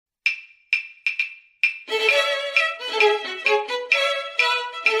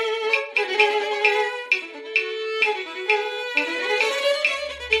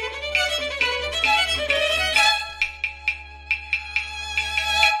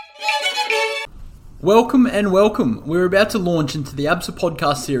Welcome and welcome. We're about to launch into the ABSA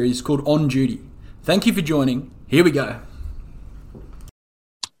podcast series called On Duty. Thank you for joining. Here we go.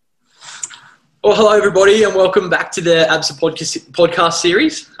 Well, hello everybody and welcome back to the ABSA podcast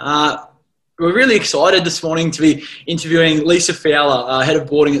series. We're really excited this morning to be interviewing Lisa Fowler, Head of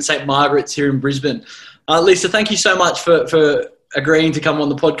Boarding at St Margaret's here in Brisbane. Lisa, thank you so much for agreeing to come on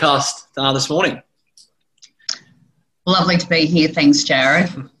the podcast this morning. Lovely to be here. Thanks, Jared.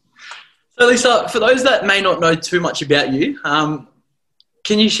 So Lisa, for those that may not know too much about you,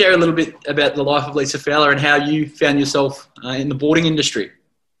 can you share a little bit about the life of Lisa Fowler and how you found yourself in the boarding industry?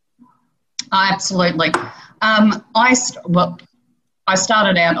 Absolutely. I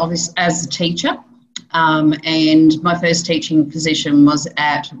started out obviously as a teacher, and my first teaching position was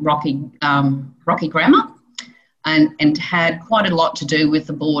at Rocky Grammar, and had quite a lot to do with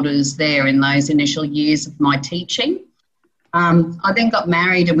the boarders there in those initial years of my teaching. I then got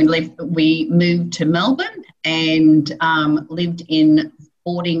married and we moved to Melbourne and lived in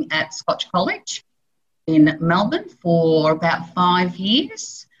boarding at Scotch College in Melbourne for about 5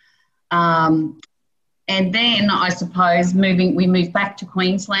 years. And then I suppose we moved back to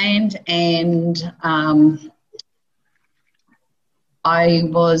Queensland, and I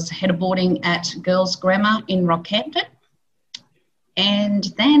was head of boarding at Girls Grammar in Rockhampton. And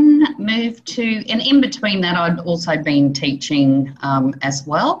then moved to, and in between that, I'd also been teaching as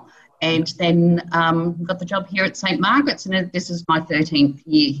well. And then got the job here at St Margaret's, and this is my 13th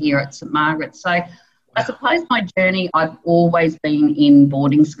year here at St Margaret's. So I suppose my journey, I've always been in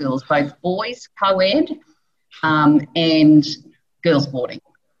boarding schools, both boys, co-ed, and girls boarding.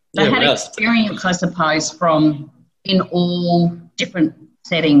 So I had experience, I suppose, in all different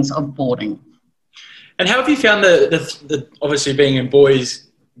settings of boarding. And how have you found the obviously being in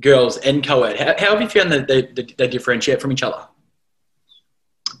boys, girls and co-ed, how have you found that they differentiate from each other?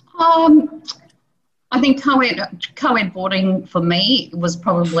 I think co-ed boarding for me was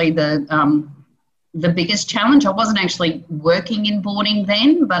probably the biggest challenge. I wasn't actually working in boarding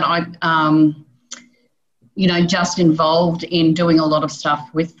then, but I, just involved in doing a lot of stuff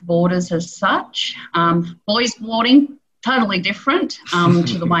with boarders as such. Boys boarding, totally different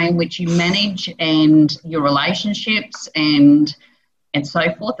to the way in which you manage and your relationships and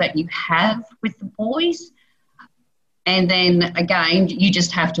so forth that you have with the boys. And then again, you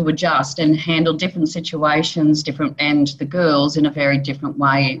just have to adjust and handle different situations, and the girls in a very different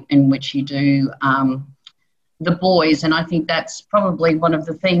way in which you do the boys. And I think that's probably one of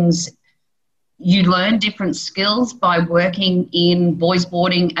the things. You learn different skills by working in boys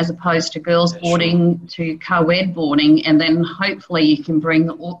boarding as opposed to girls boarding to co-ed boarding, and then hopefully you can bring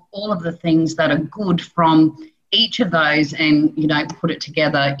all of the things that are good from each of those and, put it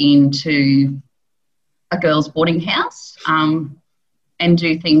together into a girls boarding house and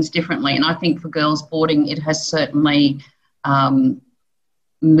do things differently. And I think for girls boarding, it has certainly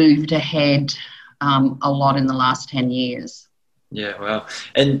moved ahead a lot in the last 10 years. Yeah, wow.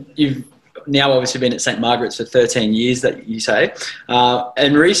 And you've now obviously been at St Margaret's for 13 years, that you say.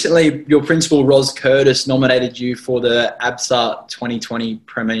 And recently your principal, Ros Curtis, nominated you for the ABSA 2020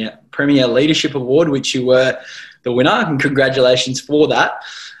 Premier Leadership Award, which you were the winner, and congratulations for that.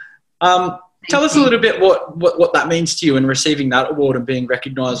 Tell us a little bit what that means to you in receiving that award and being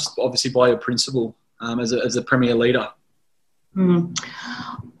recognised obviously by your principal as a Premier Leader.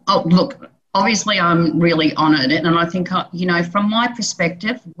 Oh, look, obviously, I'm really honoured, and I think, from my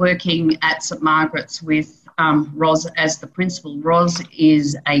perspective, working at St Margaret's with Ros as the principal, Ros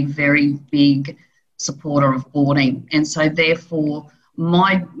is a very big supporter of boarding, and so therefore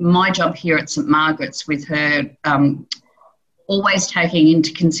my job here at St Margaret's with her, always taking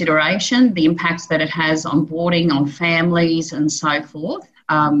into consideration the impacts that it has on boarding, on families, and so forth,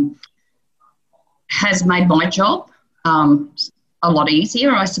 has made my job a lot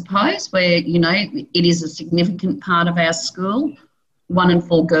easier, I suppose, where, it is a significant part of our school. 1 in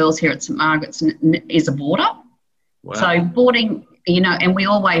 4 girls here at St Margaret's is a boarder. Wow. So boarding, and we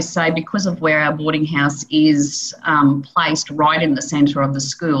always say because of where our boarding house is placed right in the centre of the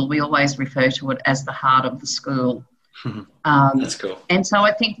school, we always refer to it as the heart of the school. That's cool. And so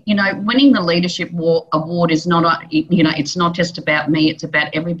I think, winning the Leadership Award is not, it's not just about me, it's about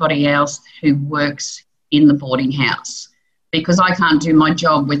everybody else who works in the boarding house. Because I can't do my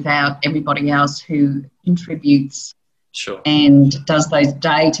job without everybody else who contributes and does those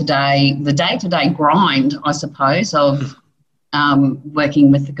day-to-day grind, I suppose, of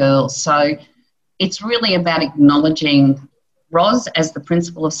working with the girls. So it's really about acknowledging Ros as the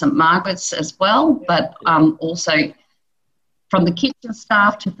principal of St Margaret's as well, but also from the kitchen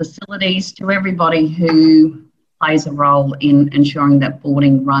staff to facilities to everybody who plays a role in ensuring that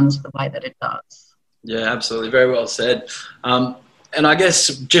boarding runs the way that it does. Yeah, absolutely. Very well said. And I guess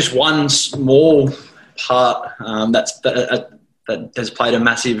just one small part that has played a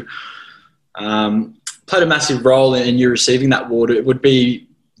massive role in you receiving that award, it would be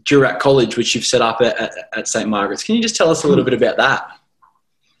Durack College, which you've set up at St Margaret's. Can you just tell us a little bit about that?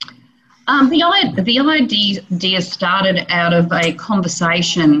 The idea started out of a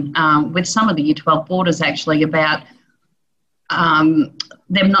conversation with some of the Year 12 boarders actually about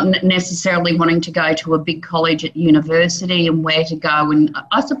them not necessarily wanting to go to a big college at university and where to go. And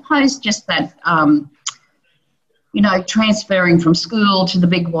I suppose just that, transferring from school to the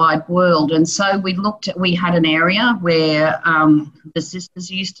big wide world. And so we had an area where the sisters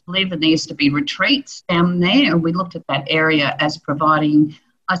used to live, and there used to be retreats down there. And we looked at that area as providing,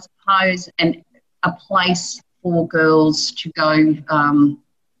 I suppose, a place for girls to go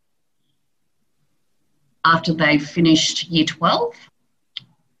after they've finished Year 12,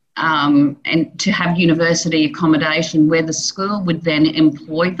 and to have university accommodation where the school would then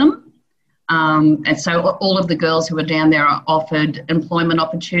employ them. And so all of the girls who are down there are offered employment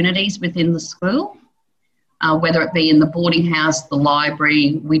opportunities within the school, whether it be in the boarding house, the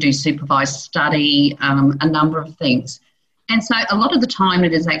library. We do supervised study, a number of things. And so a lot of the time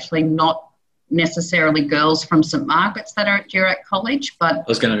it is actually not necessarily girls from St Margaret's that are at Durack College, but I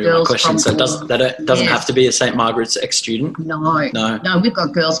was going to be my question. So it doesn't have to be a St Margaret's ex-student? No, we've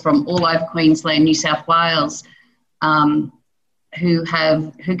got girls from all over Queensland, New South Wales, who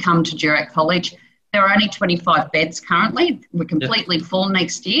come to Durack College. There are only 25 beds currently. We're completely full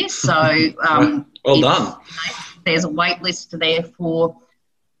next year, so well done. There's a wait list there for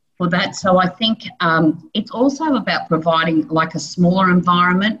that. So I think it's also about providing like a smaller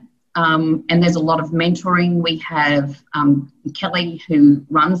environment. And there's a lot of mentoring. We have Kelly, who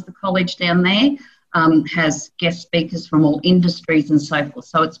runs the college down there, has guest speakers from all industries and so forth.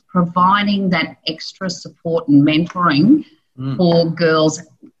 So it's providing that extra support and mentoring for girls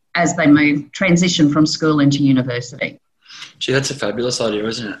as they transition from school into university. Gee, that's a fabulous idea,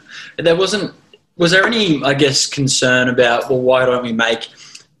 isn't it? Was there any, I guess, concern about, well, why don't we make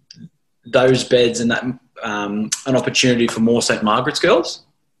those beds and that an opportunity for more St Margaret's girls?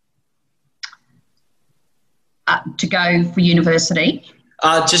 To go for university?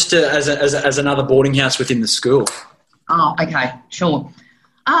 Just as another boarding house within the school. Oh, okay, sure.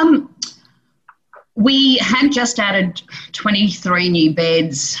 We had just added 23 new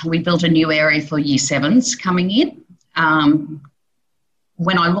beds. We built a new area for Year 7s coming in.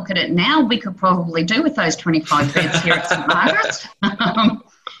 When I look at it now, we could probably do with those 25 beds here at St Margaret's.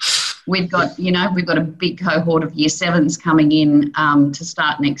 We've got a big cohort of Year 7s coming in to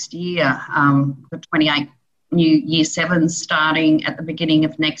start next year. We've got 28 new Year 7s starting at the beginning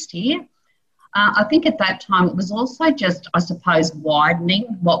of next year. I think at that time it was also just, I suppose,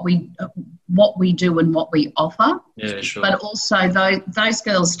 widening what we do and what we offer. Yeah, sure. But also those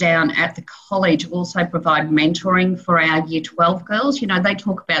girls down at the college also provide mentoring for our Year 12 girls. They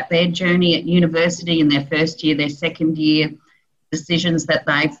talk about their journey at university in their first year, their second year, decisions that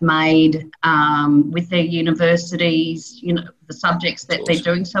they've made with their universities, the subjects that they're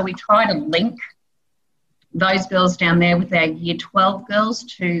doing. So we try to link those girls down there with our Year 12 girls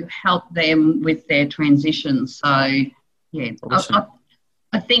to help them with their transition. So, yeah, awesome.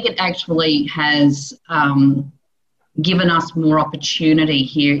 I think it actually has given us more opportunity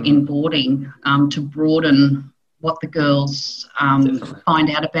here in boarding to broaden what the girls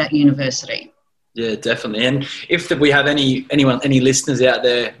find out about university. Yeah, definitely. And if we have any listeners out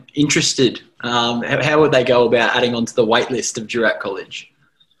there interested, how would they go about adding onto the wait list of Durack College?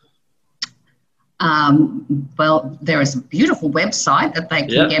 Well, there is a beautiful website that they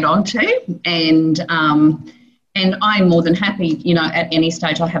can get onto, and I'm more than happy, at any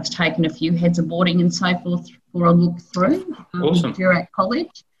stage. I have taken a few heads of boarding and so forth for a look through awesome. Durack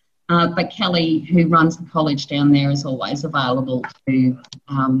College. But Kelly, who runs the college down there, is always available to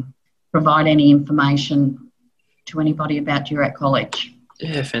provide any information to anybody about Durack College.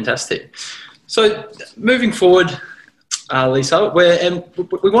 Yeah, fantastic. So moving forward, Lisa,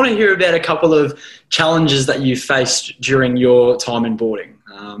 we want to hear about a couple of challenges that you faced during your time in boarding.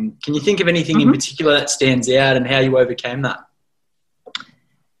 Can you think of anything in particular that stands out and how you overcame that?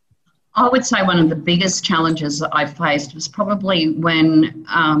 I would say one of the biggest challenges that I faced was probably when,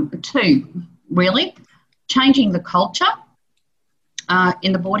 changing the culture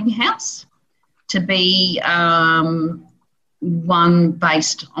in the boarding house to be one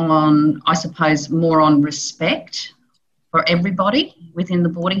based on, I suppose, more on respect for everybody within the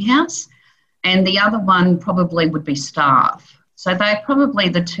boarding house, and the other one probably would be staff. So they're probably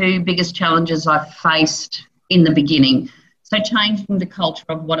the two biggest challenges I've faced in the beginning. So changing the culture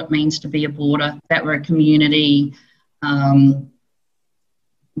of what it means to be a boarder, that we're a community,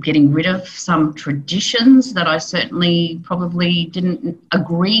 getting rid of some traditions that I certainly probably didn't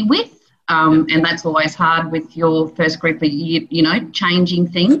agree with. And that's always hard with your first group of year, changing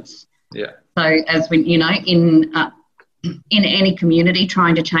things. Yeah. So as we, in any community,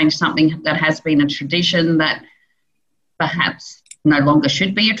 trying to change something that has been a tradition that perhaps no longer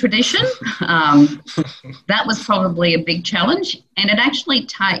should be a tradition, that was probably a big challenge. And it actually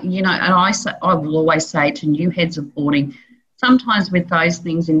and I will always say to new heads of boarding, sometimes with those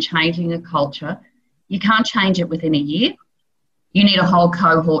things in changing a culture, you can't change it within a year. You need a whole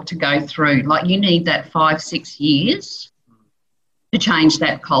cohort to go through. Like, you need that 5-6 years to change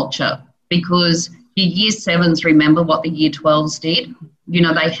that culture, because your year 7s remember what the year 12s did.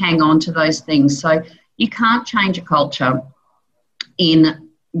 They hang on to those things. So you can't change a culture in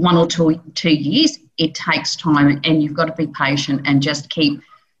 1 or 2 years. It takes time, and you've got to be patient and just keep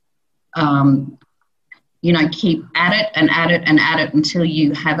keep at it and at it and at it until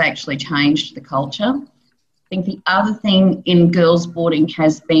you have actually changed the culture. I think the other thing in girls boarding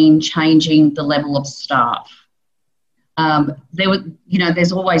has been changing the level of staff.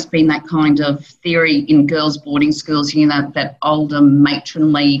 There's always been that kind of theory in girls boarding schools, that older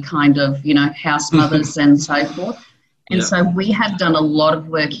matronly kind of, house mothers and so forth. And so we have done a lot of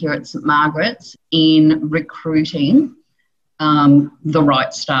work here at St Margaret's in recruiting the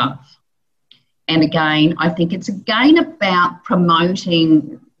right staff. And again, I think it's about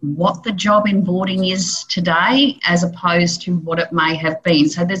promoting what the job in boarding is today as opposed to what it may have been.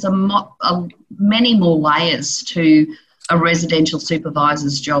 So there's many more layers to a residential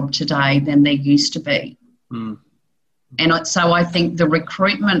supervisor's job today than there used to be. Mm. And so I think the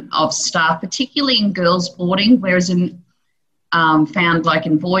recruitment of staff, particularly in girls boarding, whereas found like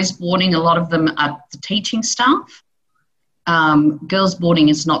in boys boarding, a lot of them are the teaching staff. Girls boarding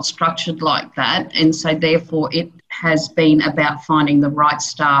is not structured like that, and so therefore it has been about finding the right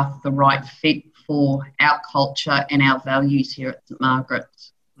staff, the right fit for our culture and our values here at St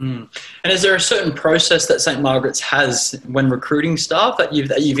Margaret's. Mm. And is there a certain process that St Margaret's has when recruiting staff that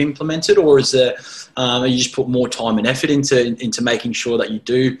you've implemented, or is there you just put more time and effort into making sure that you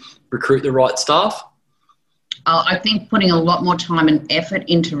do recruit the right staff? I think putting a lot more time and effort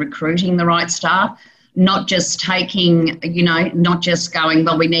into recruiting the right staff. Not just not just going,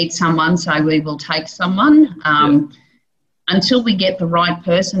 well, we need someone, so we will take someone. Until we get the right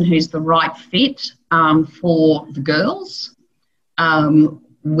person who's the right fit for the girls,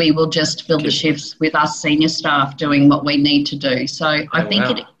 we will just fill the shifts with us senior staff doing what we need to do. So I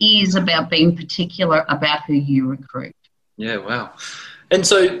think it is about being particular about who you recruit. Yeah, wow. And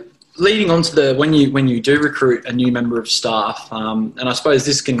so leading on to when you do recruit a new member of staff, and I suppose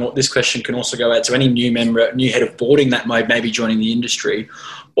this question can also go out to any new head of boarding that may be joining the industry,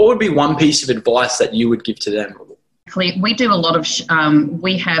 what would be one piece of advice that you would give to them? We do a lot of,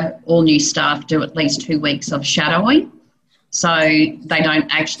 we have all new staff do at least 2 weeks of shadowing. So they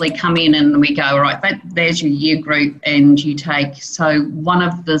don't actually come in and we go, all right, there's your year group and you take. So one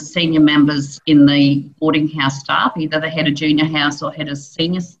of the senior members in the boarding house staff, either the head of junior house or head of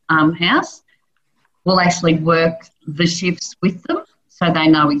senior house, will actually work the shifts with them so they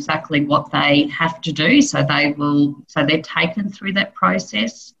know exactly what they have to do. So they're taken through that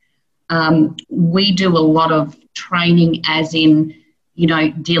process. We do a lot of training as in,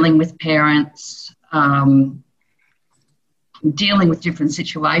 dealing with parents, dealing with different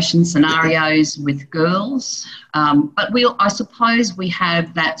situations, scenarios with girls. But I suppose we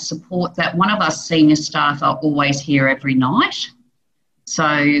have that support that one of us senior staff are always here every night. So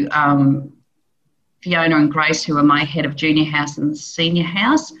Fiona and Grace, who are my head of junior house and senior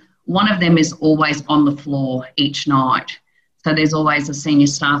house, one of them is always on the floor each night. So there's always a senior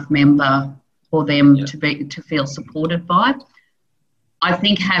staff member for them to feel supported by. I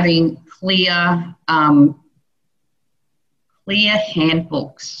think having clear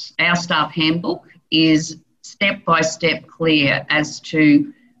handbooks. Our staff handbook is step-by-step clear as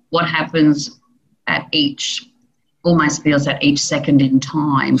to what happens at each second in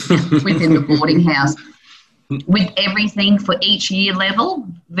time within the boarding house, with everything for each year level,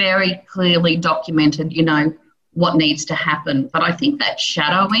 very clearly documented, what needs to happen. But I think that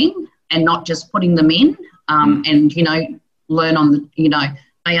shadowing and not just putting them in and, learn on the,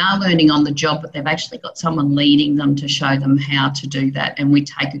 they are learning on the job, but they've actually got someone leading them to show them how to do that. And we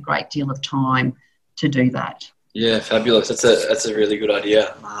take a great deal of time to do that. Yeah, fabulous. That's a really good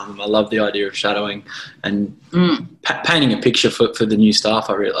idea. I love the idea of shadowing and painting a picture for the new staff.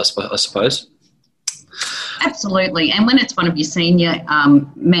 I suppose. Absolutely, and when it's one of your senior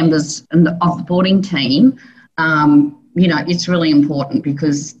members of the boarding team, it's really important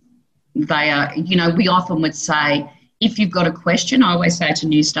because they are. We often would say, if you've got a question, I always say to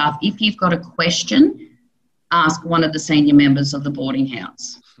new staff, if you've got a question, ask one of the senior members of the boarding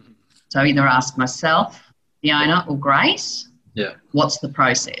house. So either ask myself, the owner, or Grace. Yeah. What's the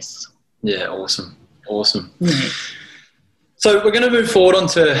process? Yeah, awesome. Yeah. So we're going to move forward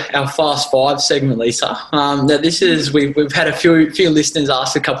onto our Fast Five segment, Lisa. Now this is we've had a few listeners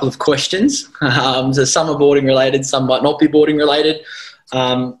ask a couple of questions. So some are boarding related, some might not be boarding related.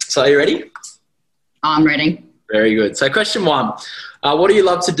 So are you ready? I'm ready. Very good. So question 1, what do you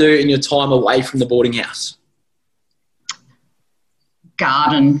love to do in your time away from the boarding house?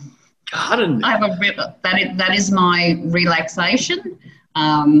 Garden. Garden. That is my relaxation.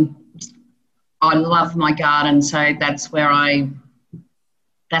 I love my garden, so that's what I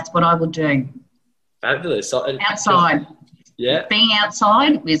would do. Fabulous. Outside. Yeah. Being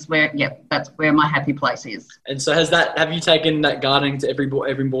outside is that's where my happy place is. And so have you taken that gardening to every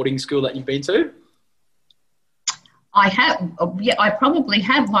boarding school that you've been to? I have, I probably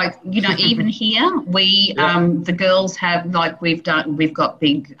have, even here, we, the girls have, we've got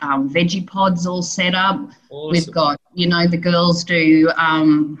big veggie pods all set up. Awesome. We've got, the girls do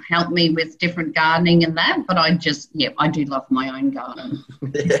help me with different gardening and that, but I do love my own garden.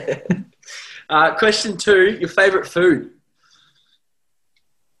 Yeah. Question 2, your favourite food?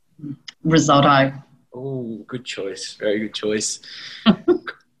 Risotto. Oh, good choice. Very good choice.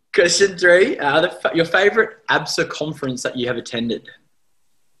 Question 3, your favourite ABSA conference that you have attended?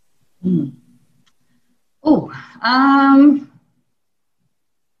 I'm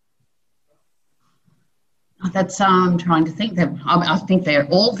trying to think. I think they're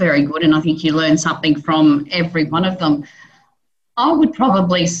all very good, and I think you learn something from every one of them. I would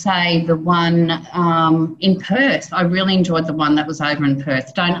probably say the one in Perth. I really enjoyed the one that was over in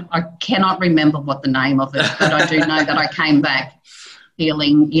Perth. I cannot remember what the name of it, but I do know that I came back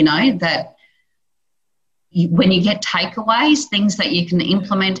feeling, that when you get takeaways, things that you can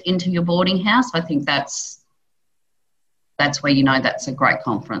implement into your boarding house, I think that's where that's a great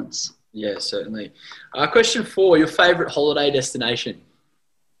conference. Yeah, certainly. Question 4, your favourite holiday destination?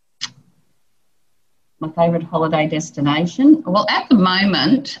 My favourite holiday destination? Well, at the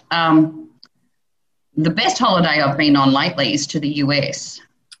moment, the best holiday I've been on lately is to the US.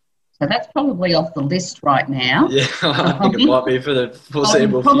 So that's probably off the list right now. Yeah, I think it might be for the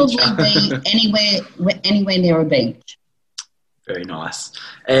foreseeable future. Probably be anywhere near a beach. Very nice.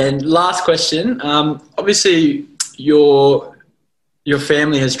 And last question. Obviously, your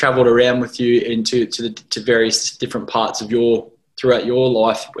family has travelled around with you into various different parts of throughout your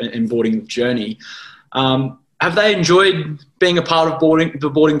life and boarding journey. Have they enjoyed being a part of the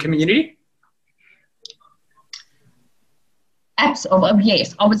boarding community? Absolutely,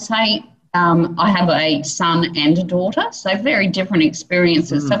 yes. I would say I have a son and a daughter, so very different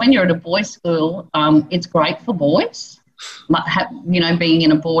experiences. So when you're at a boys' school, it's great for boys, being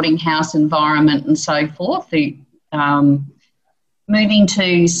in a boarding house environment and so forth. Moving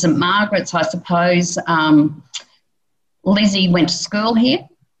to St Margaret's, I suppose, Lizzie went to school here.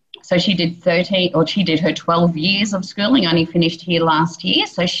 So she did her 12 years of schooling, only finished here last year.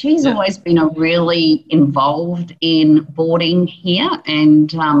 So she's always been really involved in boarding here,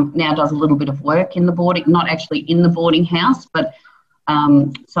 and now does a little bit of work in the boarding, not actually in the boarding house, but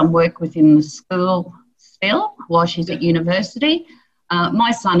some work within the school still while she's at university.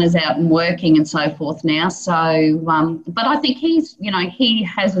 My son is out and working and so forth now. So, but I think he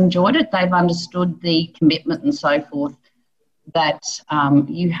has enjoyed it. They've understood the commitment and so forth that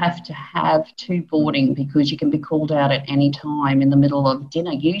you have to have to boarding, because you can be called out at any time in the middle of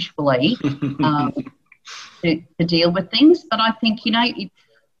dinner usually to deal with things. But I think,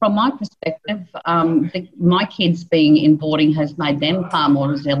 from my perspective, my kids being in boarding has made them far more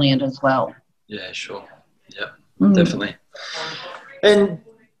resilient as well. Yeah, sure. Yeah, definitely. And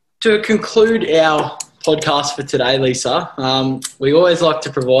to conclude our podcast for today, Lisa, we always like to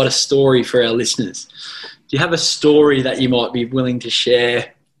provide a story for our listeners. Do you have a story that you might be willing to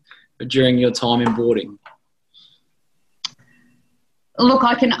share during your time in boarding? Look,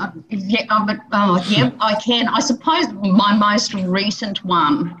 I can. I can. I suppose my most recent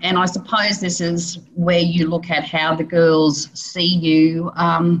one, and I suppose this is where you look at how the girls see you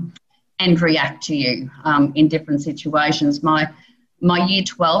and react to you in different situations. My my year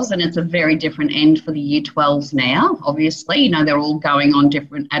 12s, and it's a very different end for the year 12s now, obviously. You know, they're all going on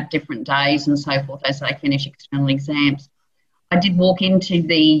at different days and so forth as they finish external exams. I did walk into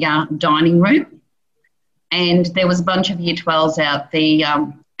the dining room, and there was a bunch of year 12s out the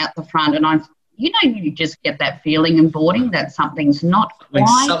front, and you just get that feeling in boarding that something's not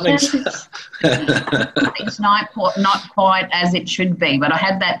quite not quite as it should be. But I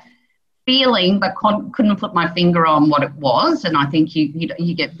had that feeling, but couldn't put my finger on what it was. And I think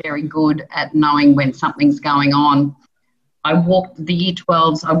you get very good at knowing when something's going on. I walked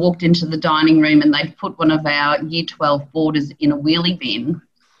into the dining room, and they'd put one of our year 12 boarders in a wheelie bin.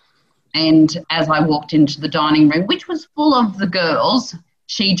 And as I walked into the dining room, which was full of the girls,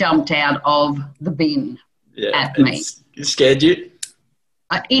 she jumped out of the bin at me. It scared you?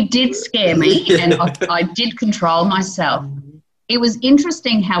 It did scare me, and I did control myself. It was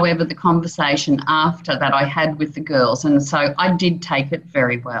interesting, however, the conversation after that I had with the girls, and so I did take it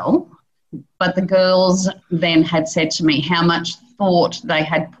very well. But the girls then had said to me how much thought they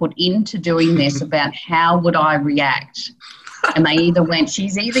had put into doing this about how would I react. And they either went,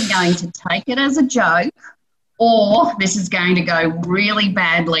 she's either going to take it as a joke, or this is going to go really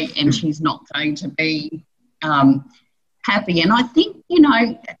badly and she's not going to be happy. And I think,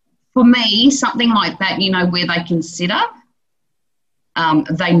 for me, something like that, where they consider,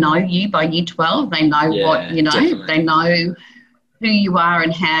 they know you by year 12, they know definitely. They know who you are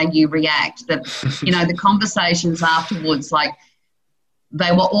and how you react. That, the conversations afterwards, like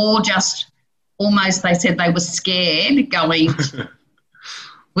they were all just almost, they said they were scared going,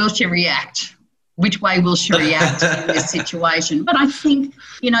 will she react? Which way will she react in this situation? But I think,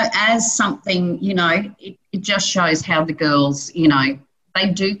 as something, it just shows how the girls, they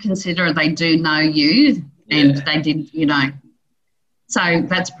do consider, they do know you, and they did, So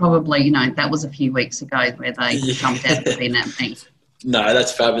that's probably, that was a few weeks ago where they jumped out the bin at me. No,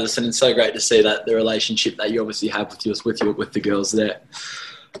 that's fabulous, and it's so great to see that the relationship that you obviously have with the girls there.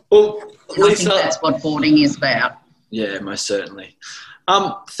 Well, Lisa, I think that's what boarding is about. Yeah, most certainly.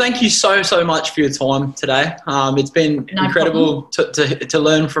 Thank you so much for your time today. It's been incredible to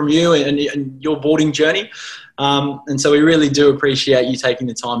learn from you and your boarding journey. And so we really do appreciate you taking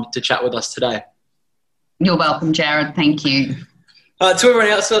the time to chat with us today. You're welcome, Jared. Thank you. To everyone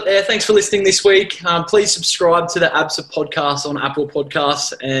else out there, thanks for listening this week. Please subscribe to the ABSA podcast on Apple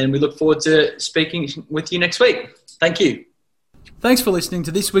Podcasts, and we look forward to speaking with you next week. Thank you. Thanks for listening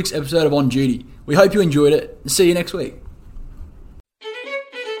to this week's episode of On Duty. We hope you enjoyed it. See you next week.